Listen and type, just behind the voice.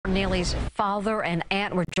Neely's father and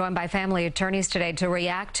aunt were joined by family attorneys today to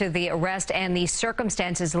react to the arrest and the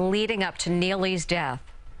circumstances leading up to Neely's death.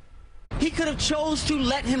 He could have chose to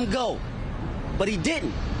let him go, but he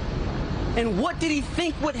didn't. And what did he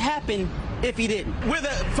think would happen if he didn't? We're the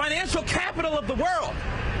financial capital of the world.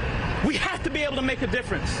 We have to be able to make a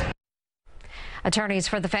difference. Attorneys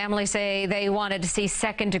for the family say they wanted to see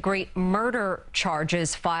second-degree murder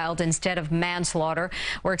charges filed instead of manslaughter.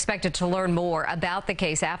 We're expected to learn more about the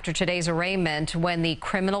case after today's arraignment when the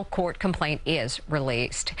criminal court complaint is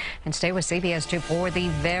released. And stay with CBS 2 for the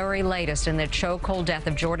very latest in the chokehold death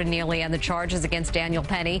of Jordan Neely and the charges against Daniel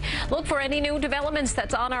Penny. Look for any new developments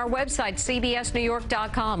that's on our website,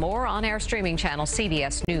 cbsnewyork.com, or on our streaming channel,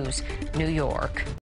 CBS News New York.